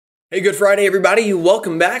Hey, good Friday, everybody.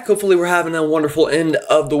 Welcome back. Hopefully we're having a wonderful end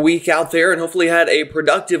of the week out there and hopefully had a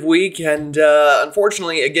productive week. And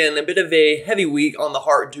unfortunately, again, a bit of a heavy week on the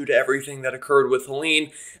heart due to everything that occurred with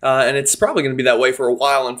Helene. And it's probably going to be that way for a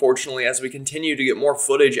while, unfortunately, as we continue to get more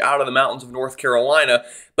footage out of the mountains of North Carolina.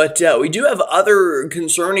 But we do have other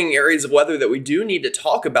concerning areas of weather that we do need to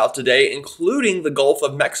talk about today, including the Gulf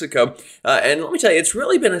of Mexico. And let me tell you, it's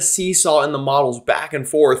really been a seesaw in the models back and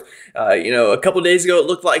forth. A couple of days ago, it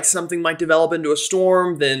looked like something might develop into a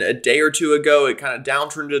storm. Then a day or two ago, it kind of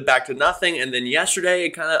downtrended back to nothing. And then yesterday,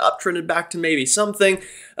 it kind of uptrended back to maybe something.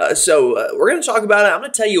 So we're going to talk about it. I'm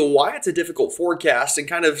going to tell you why it's a difficult forecast and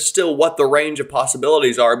kind of still what the range of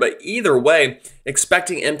possibilities are. But either way,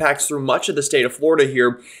 expecting impacts through much of the state of Florida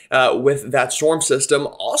here with that storm system.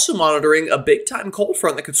 Also monitoring a big-time cold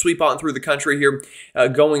front that could sweep on through the country here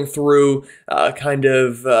going through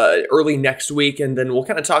early next week. And then we'll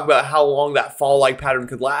kind of talk about how long that fall-like pattern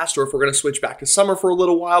could last, or if we're going to switch back to summer for a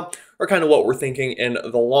little while, or kind of what we're thinking in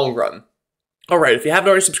the long run. All right, if you haven't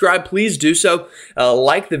already subscribed, please do so.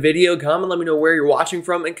 Like the video, comment, let me know where you're watching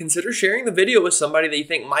from, and consider sharing the video with somebody that you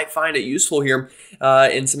think might find it useful here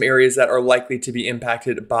in some areas that are likely to be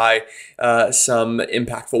impacted by some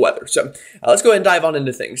impactful weather. So let's go ahead and dive on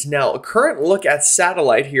into things. Now, a current look at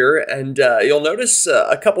satellite here, and you'll notice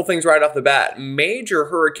a couple things right off the bat. Major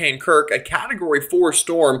Hurricane Kirk, a Category 4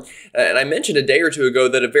 storm, and I mentioned a day or two ago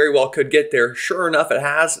that it very well could get there. Sure enough, it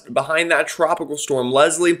has. Behind that, Tropical Storm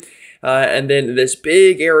Leslie. And then this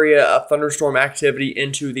big area of thunderstorm activity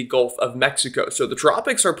into the Gulf of Mexico. So the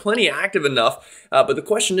tropics are plenty active enough, but the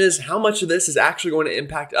question is how much of this is actually going to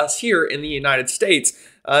impact us here in the United States?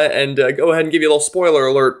 Go ahead and give you a little spoiler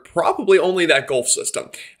alert, probably only that Gulf system,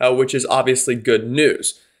 which is obviously good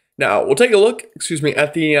news. Now, we'll take a look,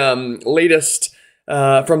 at the latest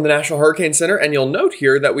from the National Hurricane Center, and you'll note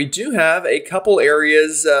here that we do have a couple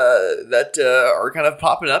areas that are kind of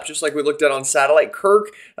popping up, just like we looked at on satellite. Kirk,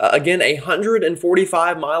 again, a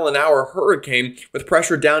 145-mile-an-hour hurricane with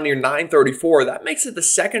pressure down near 934. That makes it the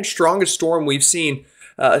second strongest storm we've seen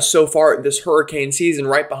so far this hurricane season,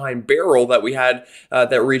 right behind Beryl that we had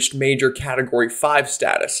that reached major Category 5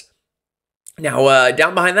 status. Now,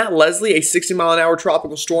 down behind that, Leslie, a 60-mile-an-hour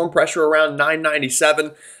tropical storm, pressure around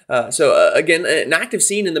 997. Again, an active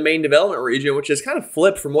scene in the main development region, which is kind of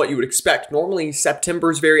flipped from what you would expect. Normally,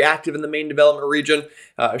 September is very active in the main development region.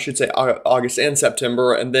 I should say August and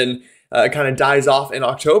September, and then it kind of dies off in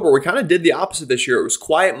October. We kind of did the opposite this year. It was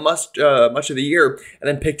quiet much of the year and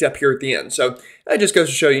then picked up here at the end. So it just goes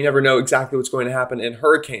to show you never know exactly what's going to happen in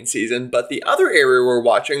hurricane season. But the other area we're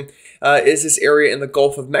watching is this area in the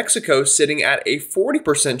Gulf of Mexico, sitting at a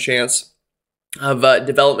 40% chance of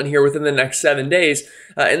development here within the next 7 days.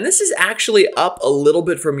 And this is actually up a little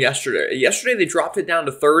bit from yesterday. Yesterday, they dropped it down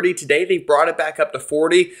to 30. Today, they brought it back up to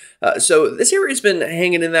 40. So this area's been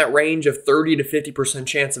hanging in that range of 30 to 50%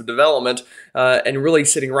 chance of development and really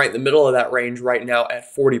sitting right in the middle of that range right now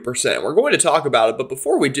at 40%. We're going to talk about it, but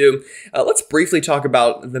before we do, let's briefly talk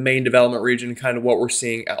about the main development region and kind of what we're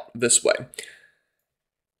seeing out this way.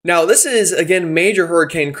 Now, this is, again, major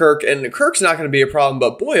Hurricane Kirk, and Kirk's not going to be a problem,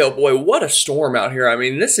 but boy, oh boy, what a storm out here. I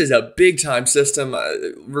mean, this is a big-time system.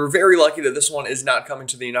 We're very lucky that this one is not coming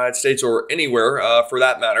to the United States or anywhere for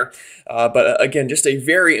that matter. But again, just a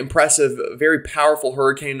very impressive, very powerful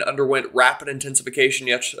hurricane. Underwent rapid intensification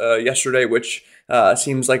yesterday, which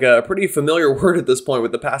seems like a pretty familiar word at this point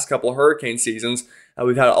with the past couple of hurricane seasons.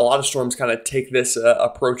 We've had a lot of storms kind of take this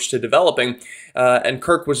approach to developing, and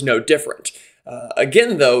Kirk was no different.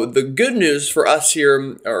 Again, though, the good news for us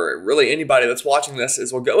here, or really anybody that's watching this,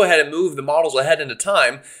 is we'll go ahead and move the models ahead into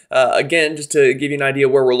time. Again, just to give you an idea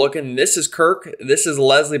where we're looking, this is Kirk, this is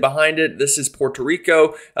Leslie behind it, this is Puerto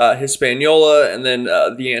Rico, Hispaniola, and then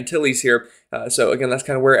the Antilles here. So again, that's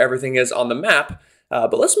kind of where everything is on the map.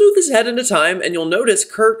 But let's move this ahead into time, and you'll notice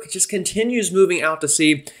Kirk just continues moving out to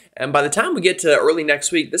sea. And by the time we get to early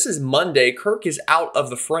next week, this is Monday, Kirk is out of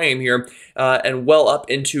the frame here and well up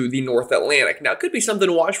into the North Atlantic. Now, it could be something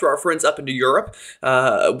to watch for our friends up into Europe.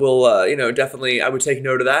 Definitely, I would take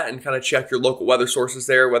note of that and kind of check your local weather sources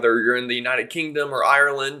there, whether you're in the United Kingdom or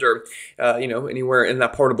Ireland or, anywhere in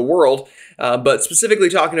that part of the world. But specifically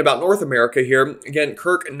talking about North America here, again,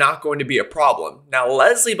 Kirk not going to be a problem. Now,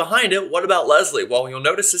 Leslie behind it, what about Leslie? Well, you'll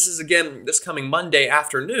notice this is, again, this coming Monday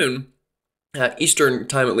afternoon. Eastern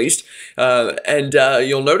time at least,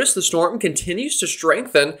 you'll notice the storm continues to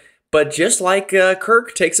strengthen, but just like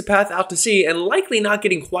Kirk takes a path out to sea and likely not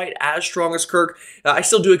getting quite as strong as Kirk, I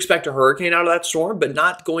still do expect a hurricane out of that storm, but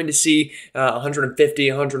not going to see 150,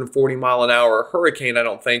 140 mile an hour hurricane, I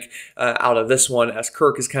don't think, out of this one, as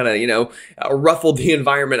Kirk has kind of, ruffled the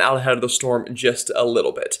environment out ahead of the storm just a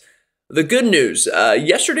little bit. The good news,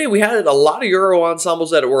 yesterday we had a lot of Euro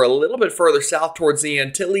ensembles that were a little bit further south towards the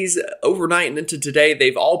Antilles. Overnight and into today,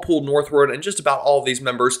 they've all pulled northward, and just about all of these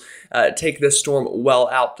members take this storm well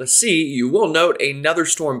out to sea. You will note another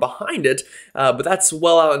storm behind it, but that's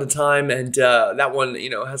well out in time, and that one,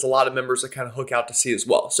 has a lot of members that kind of hook out to sea as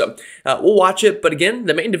well. So we'll watch it, but again,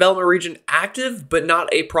 the main development region active, but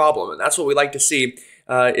not a problem, and that's what we like to see.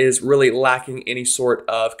 Is really lacking any sort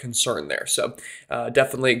of concern there. So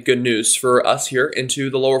definitely good news for us here into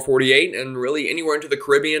the lower 48 and really anywhere into the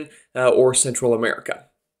Caribbean or Central America.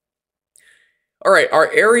 All right,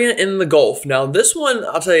 our area in the Gulf. Now, this one,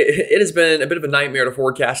 I'll tell you, it has been a bit of a nightmare to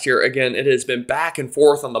forecast here. Again, it has been back and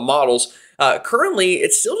forth on the models. Currently,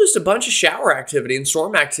 it's still just a bunch of shower activity and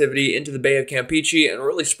storm activity into the Bay of Campeche and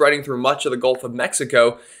really spreading through much of the Gulf of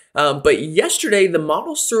Mexico. But yesterday, the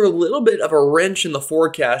models threw a little bit of a wrench in the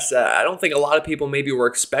forecast. I don't think a lot of people maybe were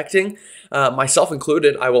expecting, myself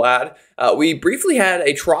included, I will add. We briefly had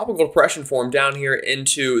a tropical depression form down here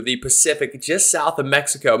into the Pacific, just south of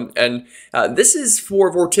Mexico. And this is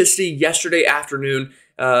for vorticity yesterday afternoon.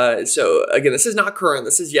 So again, this is not current,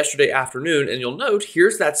 this is yesterday afternoon, and you'll note,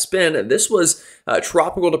 here's that spin. This was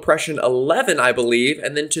Tropical Depression 11, I believe,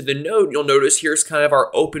 and then to the node, you'll notice here's kind of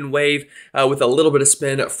our open wave with a little bit of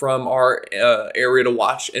spin from our area to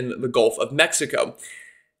watch in the Gulf of Mexico.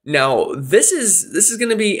 Now, this is going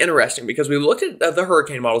to be interesting because we looked at the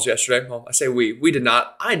hurricane models yesterday. Well, I say we did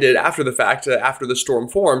not. I did after the fact, after the storm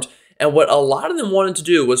formed, and what a lot of them wanted to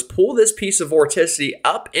do was pull this piece of vorticity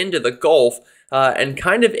up into the Gulf and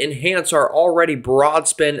kind of enhance our already broad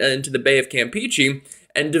spin into the Bay of Campeche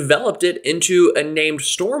and developed it into a named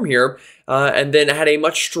storm here and then had a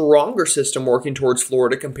much stronger system working towards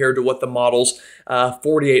Florida compared to what the models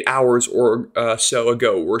 48 hours or so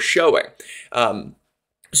ago were showing.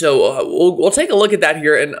 So we'll take a look at that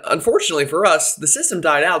here, and unfortunately for us, the system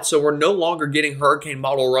died out, so we're no longer getting hurricane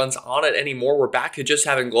model runs on it anymore. We're back to just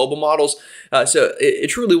having global models, so it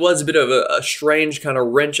truly was a bit of a strange kind of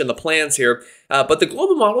wrench in the plans here, but the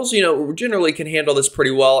global models, generally can handle this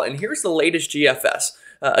pretty well, and here's the latest GFS.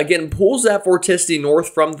 Again, pulls that vorticity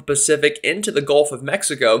north from the Pacific into the Gulf of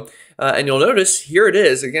Mexico, and you'll notice here it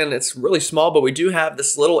is. Again, it's really small, but we do have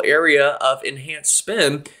this little area of enhanced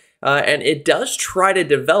spin. And it does try to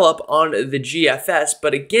develop on the GFS,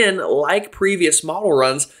 but again, like previous model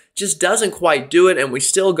runs, just doesn't quite do it, and we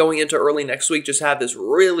still, going into early next week, just have this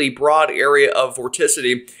really broad area of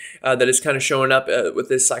vorticity that is kind of showing up with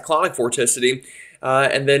this cyclonic vorticity,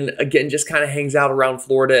 and then again, just kind of hangs out around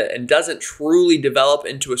Florida and doesn't truly develop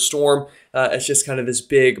into a storm. It's just kind of this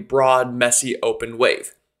big, broad, messy, open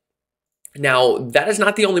wave. Now, that is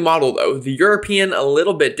not the only model, though. The European, a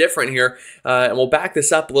little bit different here, and we'll back this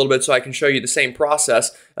up a little bit so I can show you the same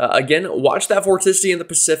process. Again, watch that vorticity in the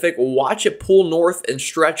Pacific, watch it pull north and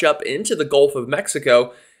stretch up into the Gulf of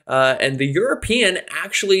Mexico, and the European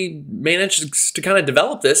actually managed to kind of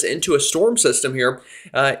develop this into a storm system here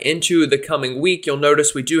into the coming week. You'll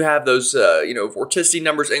notice we do have those, vorticity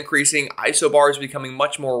numbers increasing, isobars becoming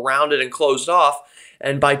much more rounded and closed off.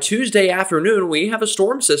 And by Tuesday afternoon, we have a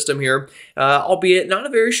storm system here, albeit not a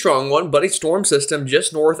very strong one, but a storm system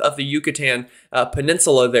just north of the Yucatan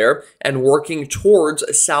Peninsula there and working towards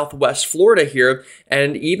southwest Florida here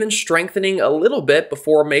and even strengthening a little bit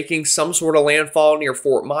before making some sort of landfall near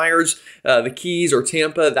Fort Myers, the Keys or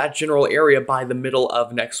Tampa, that general area by the middle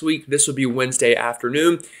of next week. This would be Wednesday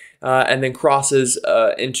afternoon and then crosses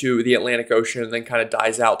into the Atlantic Ocean and then kind of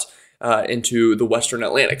dies out into the Western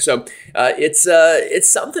Atlantic. So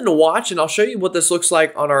it's something to watch, and I'll show you what this looks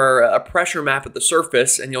like on our pressure map at the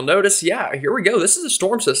surface, and you'll notice, yeah, here we go. This is a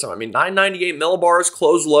storm system. I mean, 998 millibars,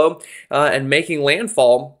 closed low, and making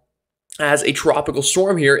landfall as a tropical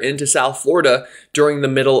storm here into South Florida during the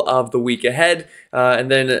middle of the week ahead, and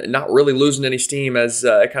then not really losing any steam as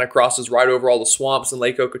it kind of crosses right over all the swamps in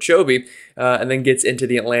Lake Okeechobee, and then gets into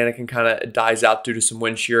the Atlantic and kind of dies out due to some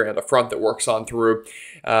wind shear and a front that works on through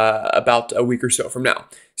about a week or so from now.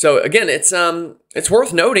 So again, it's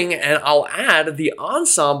worth noting, and I'll add, the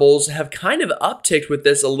ensembles have kind of upticked with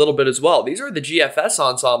this a little bit as well. These are the GFS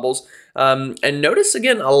ensembles, and notice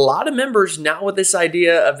again, a lot of members now with this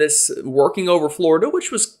idea of this working over Florida,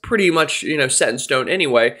 which was pretty much set in stone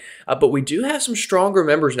anyway. But we do have some stronger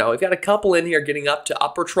members now. We've got a couple in here getting up to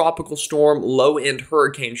upper tropical storm, low end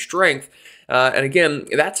hurricane strength. And again,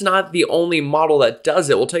 that's not the only model that does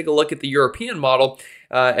it. We'll take a look at the European model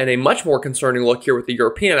and a much more concerning look here with the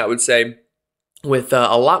European, I would say, with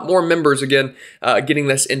a lot more members, again, getting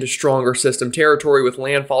this into stronger system territory with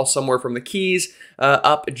landfall somewhere from the Keys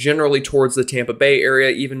up generally towards the Tampa Bay area,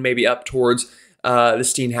 even maybe up towards the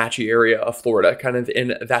Steinhatchee area of Florida, kind of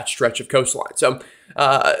in that stretch of coastline. So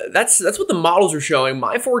that's what the models are showing.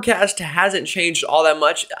 My forecast hasn't changed all that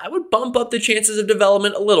much. I would bump up the chances of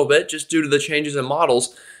development a little bit just due to the changes in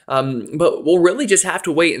models. But we'll really just have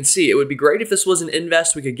to wait and see. It would be great if this was an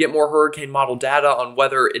invest. We could get more hurricane model data on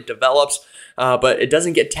whether it develops, but it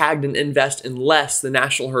doesn't get tagged an invest unless the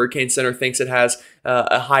National Hurricane Center thinks it has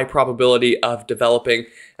a high probability of developing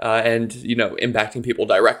and, impacting people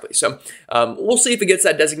directly. So we'll see if it gets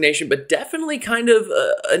that designation, but definitely kind of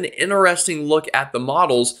an interesting look at the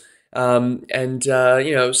models. Something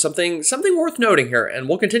worth noting here, and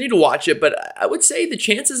we'll continue to watch it, but I would say the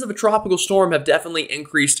chances of a tropical storm have definitely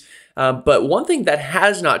increased. But one thing that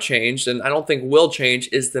has not changed, and I don't think will change,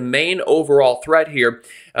 is the main overall threat here,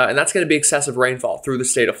 and that's going to be excessive rainfall through the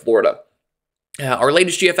state of Florida. Our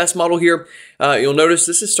latest GFS model here, you'll notice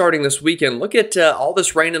this is starting this weekend. Look at all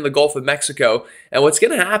this rain in the Gulf of Mexico, and what's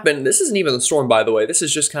going to happen, this isn't even the storm, by the way, this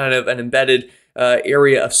is just kind of an embedded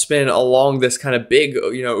area of spin along this kind of big,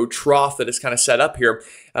 trough that is kind of set up here.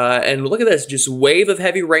 And look at this, just wave of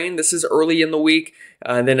heavy rain. This is early in the week.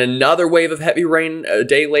 And then another wave of heavy rain a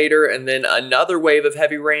day later, and then another wave of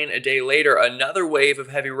heavy rain a day later, another wave of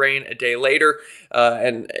heavy rain a day later,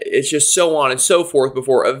 and it's just so on and so forth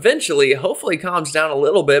before eventually, hopefully calms down a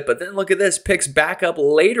little bit, but then look at this, picks back up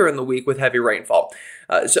later in the week with heavy rainfall.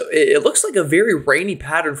 So it looks like a very rainy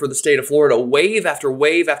pattern for the state of Florida, wave after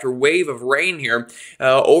wave after wave of rain here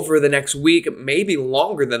over the next week, maybe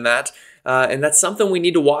longer than that. And that's something we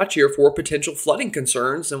need to watch here for potential flooding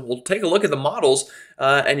concerns. And we'll take a look at the models,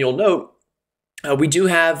 and you'll note we do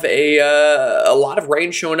have a lot of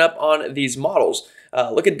rain showing up on these models.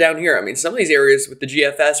 Look at down here. I mean, some of these areas with the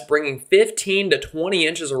GFS bringing 15 to 20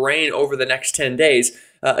 inches of rain over the next 10 days.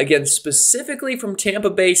 Again, specifically from Tampa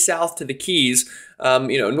Bay south to the Keys.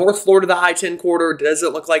 North Florida, the I-10 corridor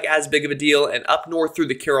doesn't look like as big of a deal, and up north through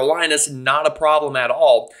the Carolinas, not a problem at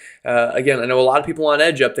all. Again, I know a lot of people on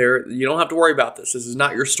edge up there. You don't have to worry about this. This is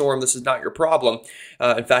not your storm. This is not your problem.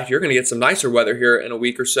 In fact, you're going to get some nicer weather here in a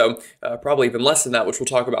week or so, probably even less than that, which we'll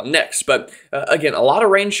talk about next. But again, a lot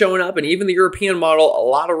of rain showing up, and even the European model, a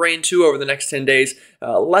lot of rain too over the next 10 days.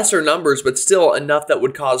 Lesser numbers, but still enough that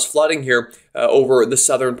would cause flooding here over the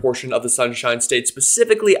southern portion of the Sunshine State,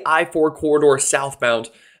 specifically I-4 corridor southbound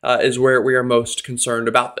is where we are most concerned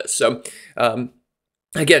about this. So,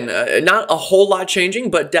 again, not a whole lot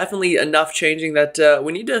changing, but definitely enough changing that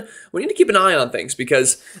we need to keep an eye on things,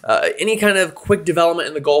 because any kind of quick development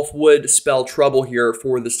in the Gulf would spell trouble here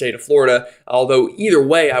for the state of Florida. Although either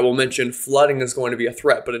way, I will mention flooding is going to be a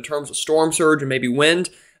threat. But in terms of storm surge and maybe wind,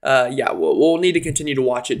 we'll need to continue to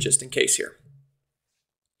watch it just in case here.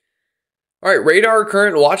 All right, radar,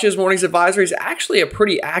 current, watches, warnings, advisories, actually a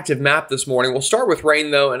pretty active map this morning. We'll start with rain,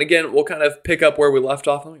 though, and again, we'll kind of pick up where we left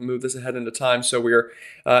off. Let me move this ahead into time so we're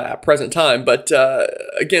at present time. But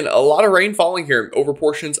again, a lot of rain falling here over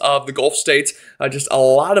portions of the Gulf states, just a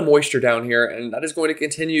lot of moisture down here, and that is going to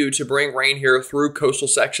continue to bring rain here through coastal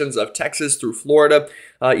sections of Texas, through Florida,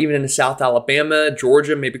 even into South Alabama,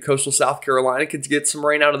 Georgia, maybe coastal South Carolina could get some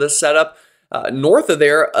rain out of this setup. North of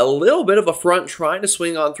there, a little bit of a front trying to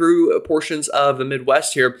swing on through portions of the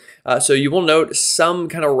Midwest here. So you will note some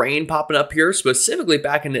kind of rain popping up here, specifically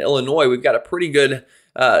back into Illinois. We've got a pretty good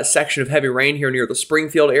section of heavy rain here near the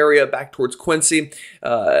Springfield area, back towards Quincy,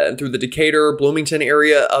 and through the Decatur, Bloomington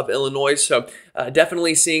area of Illinois. So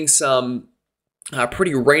definitely seeing some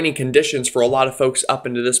pretty rainy conditions for a lot of folks up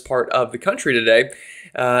into this part of the country today.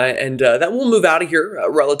 That will move out of here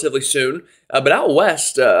relatively soon. But out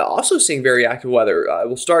west, also seeing very active weather.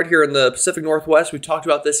 We'll start here in the Pacific Northwest. We talked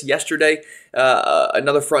about this yesterday.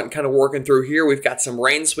 Another front kind of working through here. We've got some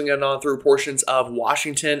rain swinging on through portions of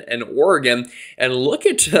Washington and Oregon. And look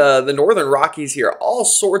at the northern Rockies here. All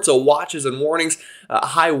sorts of watches and warnings.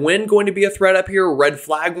 High wind going to be a threat up here. Red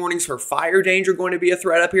flag warnings for fire danger going to be a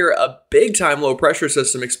threat up here. A big-time low pressure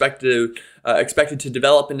system expected to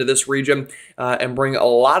develop into this region and bring a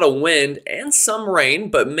lot of wind and some rain,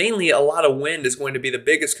 but mainly a lot of wind is going to be the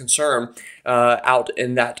biggest concern out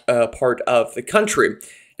in that part of the country.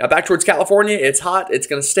 Now back towards California, it's hot. It's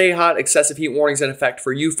going to stay hot. Excessive heat warnings in effect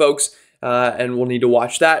for you folks, and we'll need to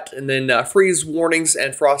watch that. And then freeze warnings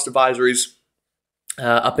and frost advisories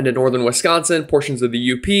up into northern Wisconsin, portions of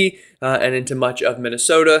the UP, and into much of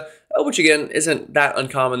Minnesota, which again isn't that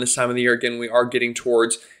uncommon this time of the year. Again, we are getting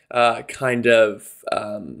towards the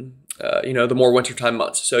more wintertime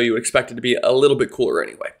months, so you would expect it to be a little bit cooler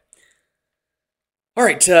anyway. All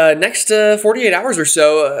right, next 48 hours or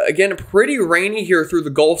so, again, pretty rainy here through the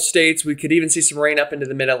Gulf states. We could even see some rain up into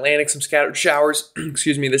the mid-Atlantic, some scattered showers,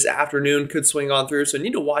 this afternoon could swing on through, so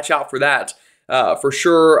need to watch out for that. for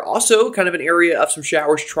sure. Also kind of an area of some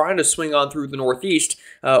showers trying to swing on through the northeast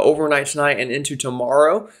overnight tonight and into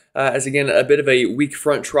tomorrow. As again, a bit of a weak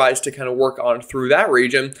front tries to kind of work on through that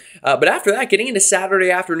region. But after that, getting into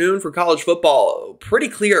Saturday afternoon for college football, pretty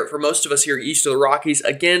clear for most of us here east of the Rockies.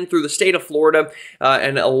 Again, through the state of Florida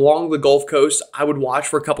and along the Gulf Coast, I would watch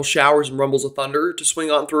for a couple showers and rumbles of thunder to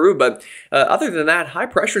swing on through. But other than that, high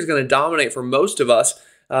pressure is going to dominate for most of us.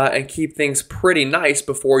 And keep things pretty nice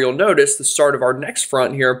before you'll notice the start of our next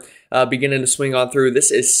front here beginning to swing on through.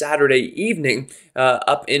 This is Saturday evening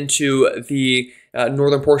up into the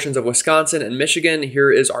northern portions of Wisconsin and Michigan.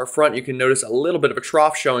 Here is our front. You can notice a little bit of a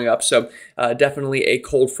trough showing up, so definitely a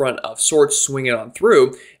cold front of sorts swinging on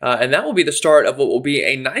through. And that will be the start of what will be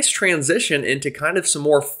a nice transition into kind of some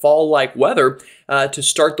more fall-like weather to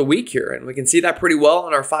start the week here. And we can see that pretty well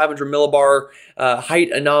on our 500 millibar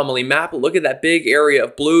height anomaly map. Look at that big area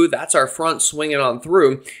of blue. That's our front swinging on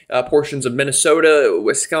through portions of Minnesota,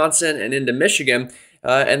 Wisconsin, and into Michigan.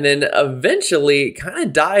 And then eventually kind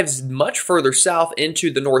of dives much further south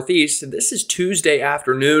into the northeast. And this is Tuesday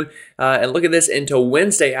afternoon. And look at this into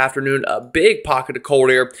Wednesday afternoon, a big pocket of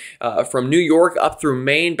cold air from New York up through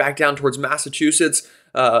Maine, back down towards Massachusetts,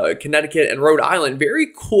 Connecticut, and Rhode Island. Very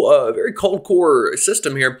cool, very cold core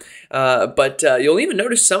system here. But you'll even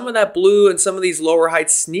notice some of that blue and some of these lower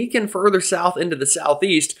heights sneaking further south into the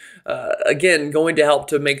southeast. Again, going to help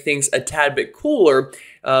to make things a tad bit cooler.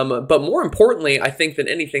 But more importantly, I think than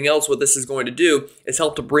anything else, what this is going to do is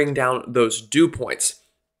help to bring down those dew points.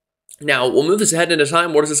 Now, we'll move this ahead into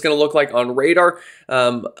time. What is this going to look like on radar?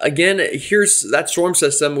 Again, here's that storm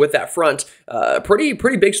system with that front. Pretty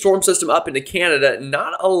big storm system up into Canada.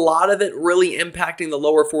 Not a lot of it really impacting the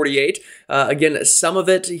lower 48. Again, some of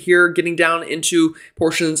it here getting down into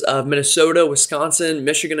portions of Minnesota, Wisconsin,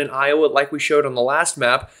 Michigan, and Iowa, like we showed on the last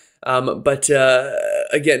map. But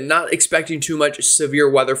again, not expecting too much severe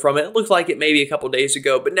weather from it. It looked like it maybe a couple days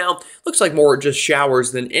ago, but now looks like more just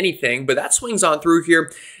showers than anything. But that swings on through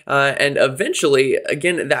here, and eventually,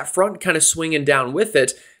 again, that front kind of swinging down with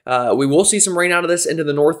it. We will see some rain out of this into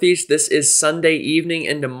the northeast. This is Sunday evening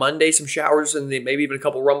into Monday. Some showers and maybe even a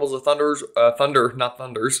couple rumbles of rolling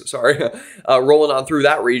on through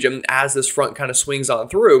that region as this front kind of swings on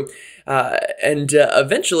through. And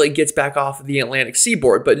eventually gets back off the Atlantic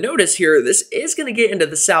seaboard. But notice here, this is going to get into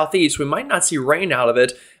the southeast. We might not see rain out of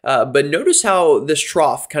it, but notice how this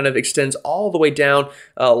trough kind of extends all the way down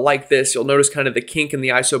like this. You'll notice kind of the kink in the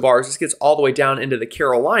isobars. This gets all the way down into the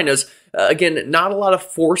Carolinas. Again, not a lot of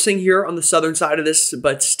forcing here on the southern side of this,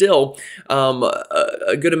 but still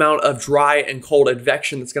a good amount of dry and cold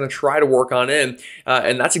advection that's going to try to work on in.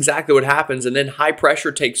 And that's exactly what happens. And then high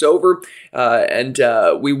pressure takes over, and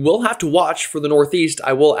we will have to watch for the northeast.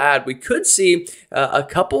 I will add, we could see a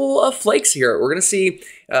couple of flakes here. We're going to see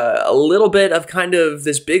a little bit of kind of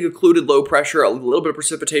this big occluded low pressure, a little bit of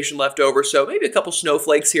precipitation left over. So maybe a couple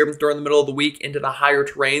snowflakes here during the middle of the week into the higher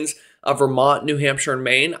terrains of Vermont, New Hampshire, and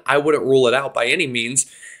Maine. I wouldn't rule it out by any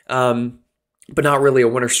means, but not really a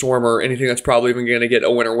winter storm or anything that's probably even going to get a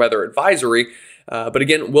winter weather advisory. But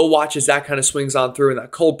again, we'll watch as that kind of swings on through and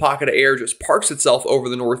that cold pocket of air just parks itself over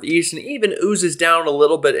the northeast and even oozes down a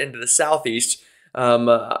little bit into the southeast,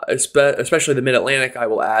 especially the mid-Atlantic, I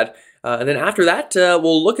will add. And then after that,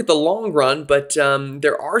 we'll look at the long run, but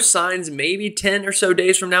there are signs maybe 10 or so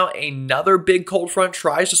days from now, another big cold front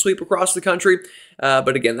tries to sweep across the country.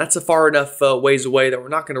 But again, that's a far enough ways away that we're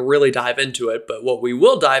not going to really dive into it. But what we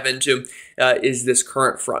will dive into is this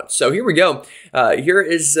current front. So here we go. Here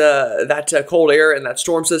is that cold air and that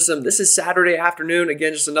storm system. This is Saturday afternoon.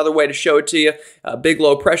 Again, just another way to show it to you. Big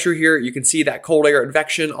low pressure here. You can see that cold air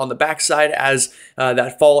advection on the backside as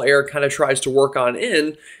that fall air kind of tries to work on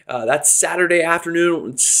in. That's Saturday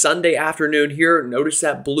afternoon, Sunday afternoon here. Notice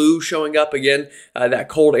that blue showing up again, that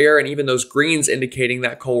cold air, and even those greens indicating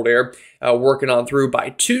that cold air working on through by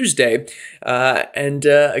Tuesday. And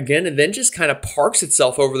again, it then just kind of parks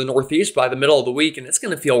itself over the northeast by the middle of the week, and it's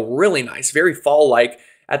going to feel really nice, very fall-like.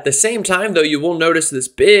 At the same time, though, you will notice this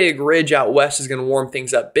big ridge out west is going to warm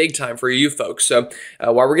things up big time for you folks. So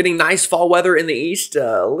while we're getting nice fall weather in the east,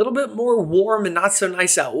 a little bit more warm and not so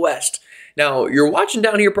nice out west. Now, you're watching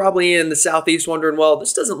down here probably in the southeast wondering, well,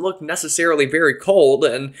 this doesn't look necessarily very cold,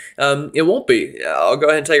 and it won't be. I'll go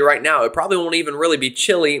ahead and tell you right now, it probably won't even really be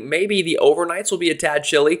chilly. Maybe the overnights will be a tad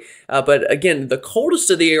chilly, but again, the coldest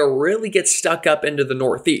of the air really gets stuck up into the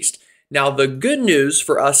northeast. Now, the good news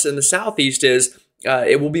for us in the southeast is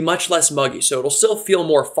it will be much less muggy, so it'll still feel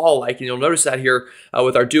more fall-like, and you'll notice that here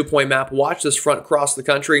with our dew point map. Watch this front cross the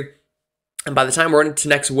country. And by the time we're into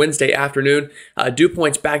next Wednesday afternoon, dew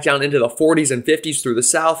points back down into the 40s and 50s through the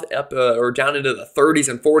south, up or down into the 30s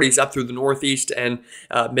and 40s up through the northeast and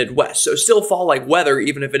Midwest. So still fall-like weather,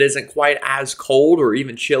 even if it isn't quite as cold or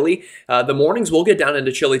even chilly. The mornings will get down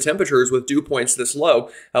into chilly temperatures with dew points this low.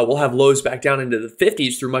 We'll have lows back down into the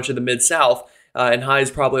 50s through much of the mid-south. And highs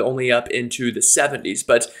probably only up into the 70s.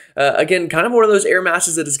 But again, kind of one of those air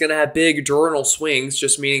masses that is going to have big diurnal swings,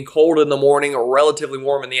 just meaning cold in the morning or relatively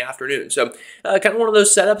warm in the afternoon. So kind of one of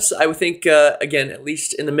those setups, I would think, again, at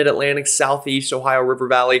least in the mid-Atlantic, southeast, Ohio River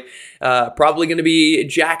Valley, probably going to be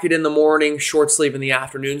jacket in the morning, short sleeve in the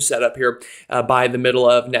afternoon setup here by the middle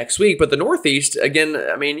of next week. But the Northeast, again,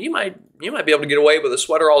 I mean, you might be able to get away with a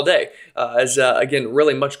sweater all day as, again,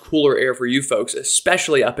 really much cooler air for you folks,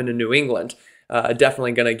 especially up into New England.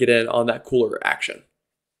 Definitely going to get in on that cooler action.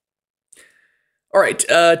 All right,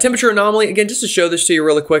 temperature anomaly. Again, just to show this to you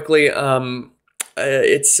really quickly,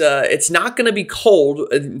 it's not going to be cold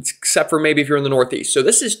except for maybe if you're in the Northeast. So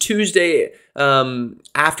this is Tuesday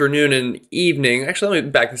afternoon and evening. Actually, let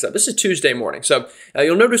me back this up. This is Tuesday morning. So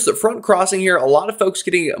you'll notice the front crossing here, a lot of folks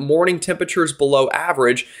getting morning temperatures below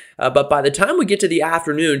average. But by the time we get to the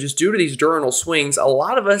afternoon, just due to these diurnal swings, a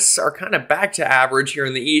lot of us are kind of back to average here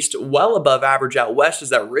in the east, well above average out west as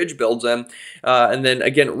that ridge builds in. And then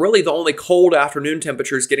again, really the only cold afternoon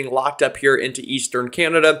temperatures getting locked up here into eastern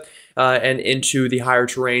Canada and into the higher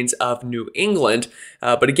terrains of New England.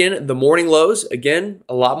 But again, the morning lows, again,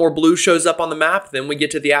 a lot more blue shows up on the map. Then we get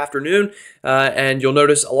to the afternoon, and you'll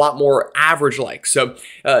notice a lot more average-like. So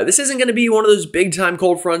this isn't going to be one of those big-time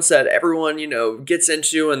cold fronts that everyone, gets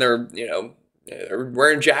into and they're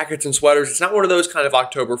wearing jackets and sweaters. It's not one of those kind of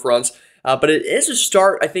October fronts. But it is a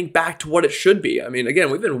start, I think, back to what it should be. I mean, again,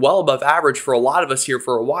 we've been well above average for a lot of us here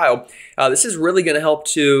for a while. This is really going to help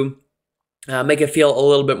to make it feel a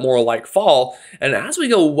little bit more like fall. And as we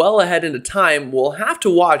go well ahead into time, we'll have to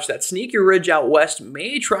watch that sneaky ridge out west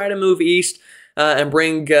may try to move east and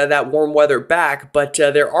bring that warm weather back. But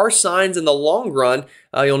there are signs in the long run.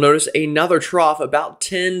 You'll notice another trough about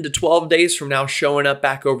 10 to 12 days from now showing up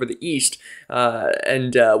back over the east.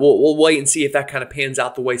 And we'll wait and see if that kind of pans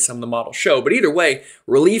out the way some of the models show. But either way,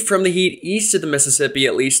 relief from the heat east of the Mississippi,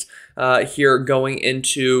 at least here going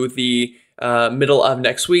into the middle of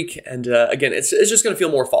next week. And again, it's just going to feel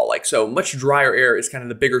more fall-like. So much drier air is kind of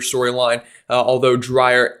the bigger storyline, although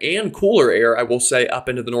drier and cooler air, I will say, up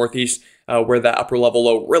into the Northeast, where that upper level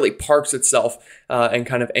low really parks itself and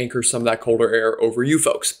kind of anchors some of that colder air over you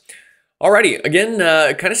folks. Alrighty, again,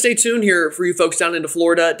 kind of stay tuned here for you folks down into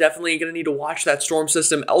Florida. Definitely going to need to watch that storm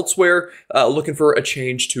system elsewhere, looking for a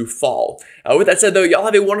change to fall. With that said, though, y'all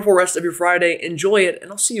have a wonderful rest of your Friday. Enjoy it, and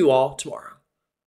I'll see you all tomorrow.